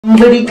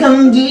Somebody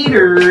come get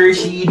her,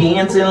 she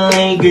dancing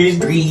like a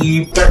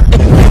stripper.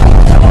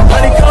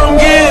 Somebody come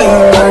get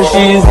her,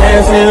 she's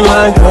dancing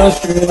like a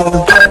stripper.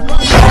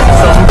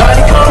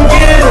 Somebody come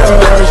get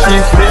her,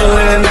 she's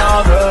feeling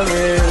all the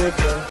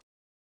liquor.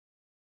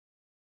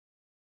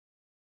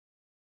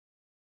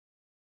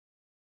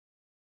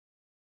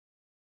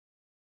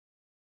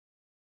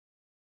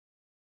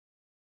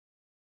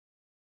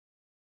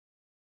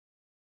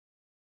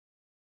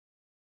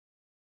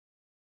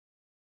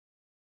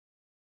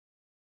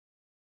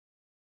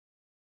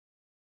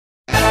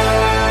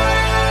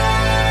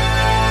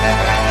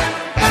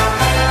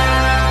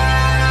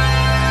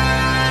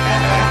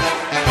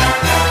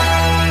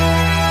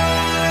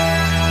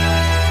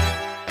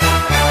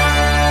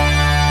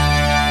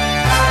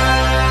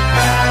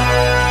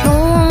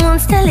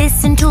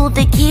 Listen to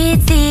the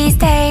kids these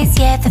days,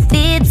 yeah, the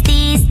fibs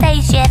these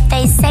days, yeah,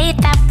 they say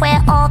that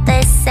we're all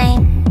the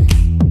same,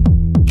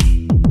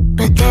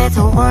 but they're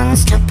the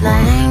ones to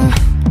blame.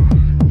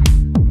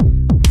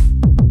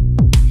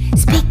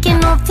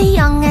 Speaking of the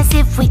young as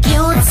if we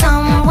killed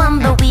someone,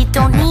 but we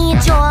don't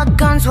need your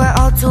guns, we're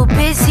all too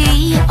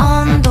busy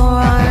on the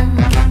run,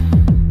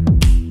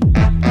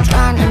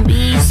 trying to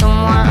be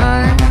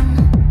someone.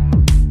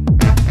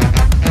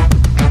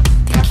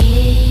 The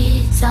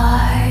kids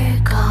are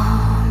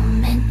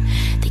gone,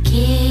 the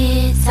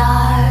kids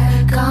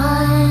are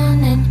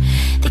gunning,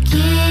 the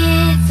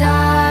kids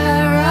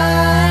are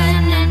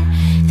running,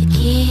 the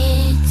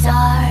kids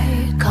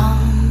are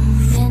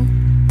coming,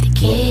 the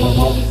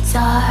kids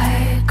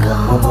are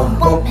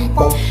coming,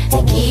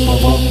 the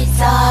kids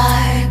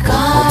are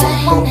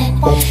gunning,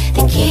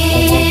 the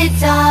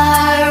kids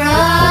are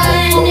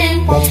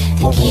running,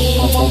 the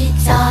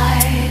kids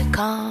are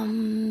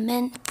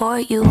coming for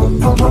you.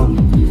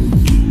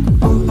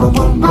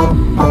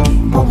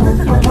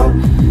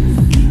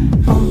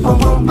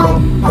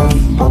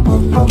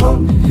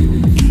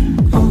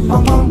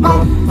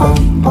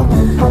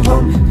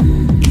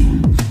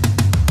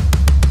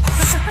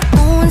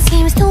 No one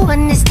seems to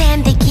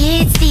understand the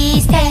kids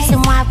these days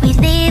and why we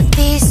live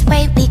this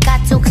way. We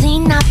got to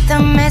clean up the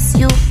mess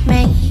you've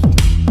made.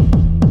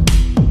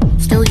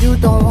 Still you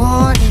don't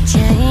want to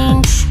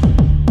change.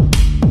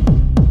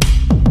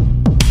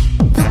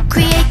 You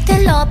create the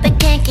law but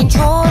can't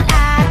control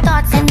our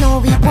thoughts. I know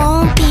we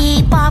won't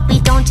be bought. We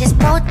don't just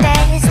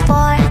protest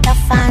for the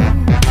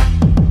fun.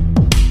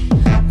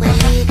 We're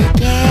here to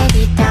get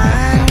it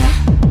done.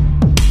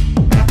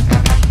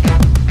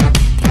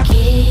 The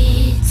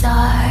kids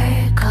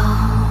are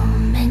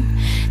coming,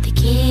 the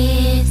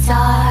kids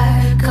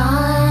are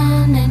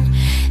gunning,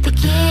 the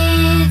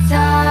kids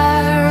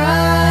are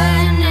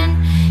running,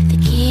 the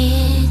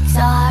kids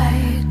are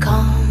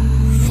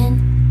coming,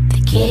 the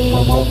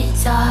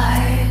kids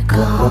are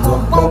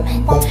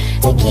coming,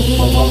 the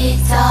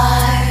kids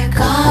are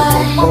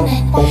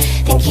gunning,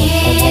 the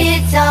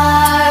kids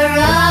are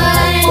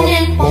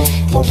running,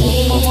 the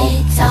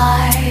kids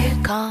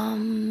are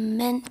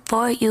coming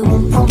for you.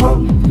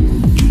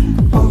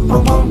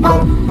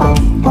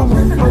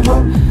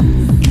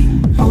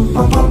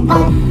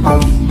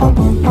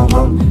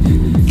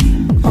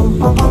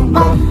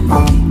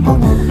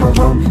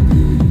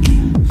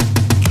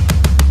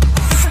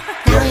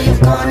 Now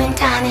you've gone and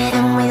done it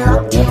and we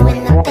locked you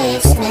in the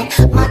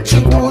basement.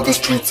 Marching through the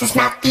streets is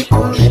not the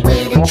only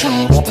way to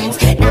change things.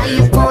 Now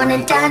you've gone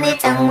and done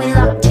it and we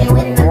locked you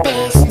in the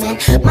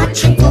basement.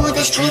 Marching through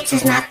the streets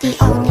is not the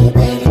only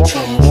way to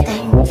change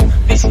things.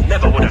 This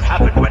never would have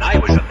happened when I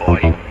was a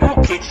boy. You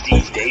kids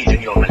these days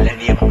and your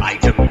millennium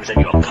items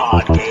and your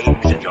card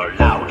games and your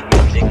loud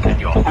music and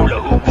your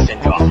hula hoops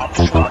and your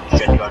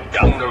hopscotch and your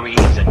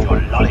dungarees and your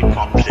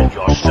lollipops and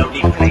your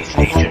Sony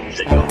PlayStations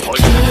and your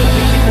voice.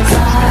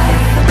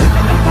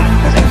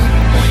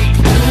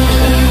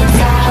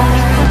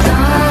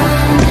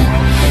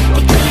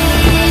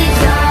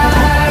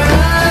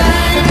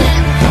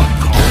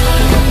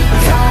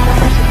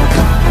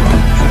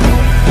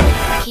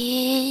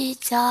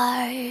 Kids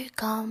are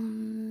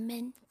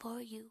coming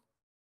for you.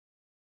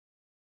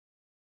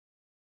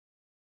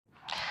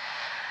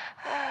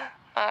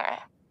 Alright.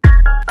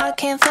 I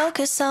can't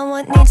focus on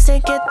what needs to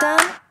get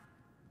done.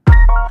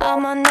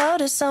 I'm on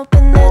notice,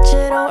 hoping that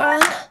you don't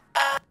run.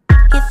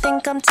 You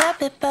think I'm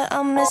tepid, but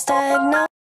I'm misdiagnosed.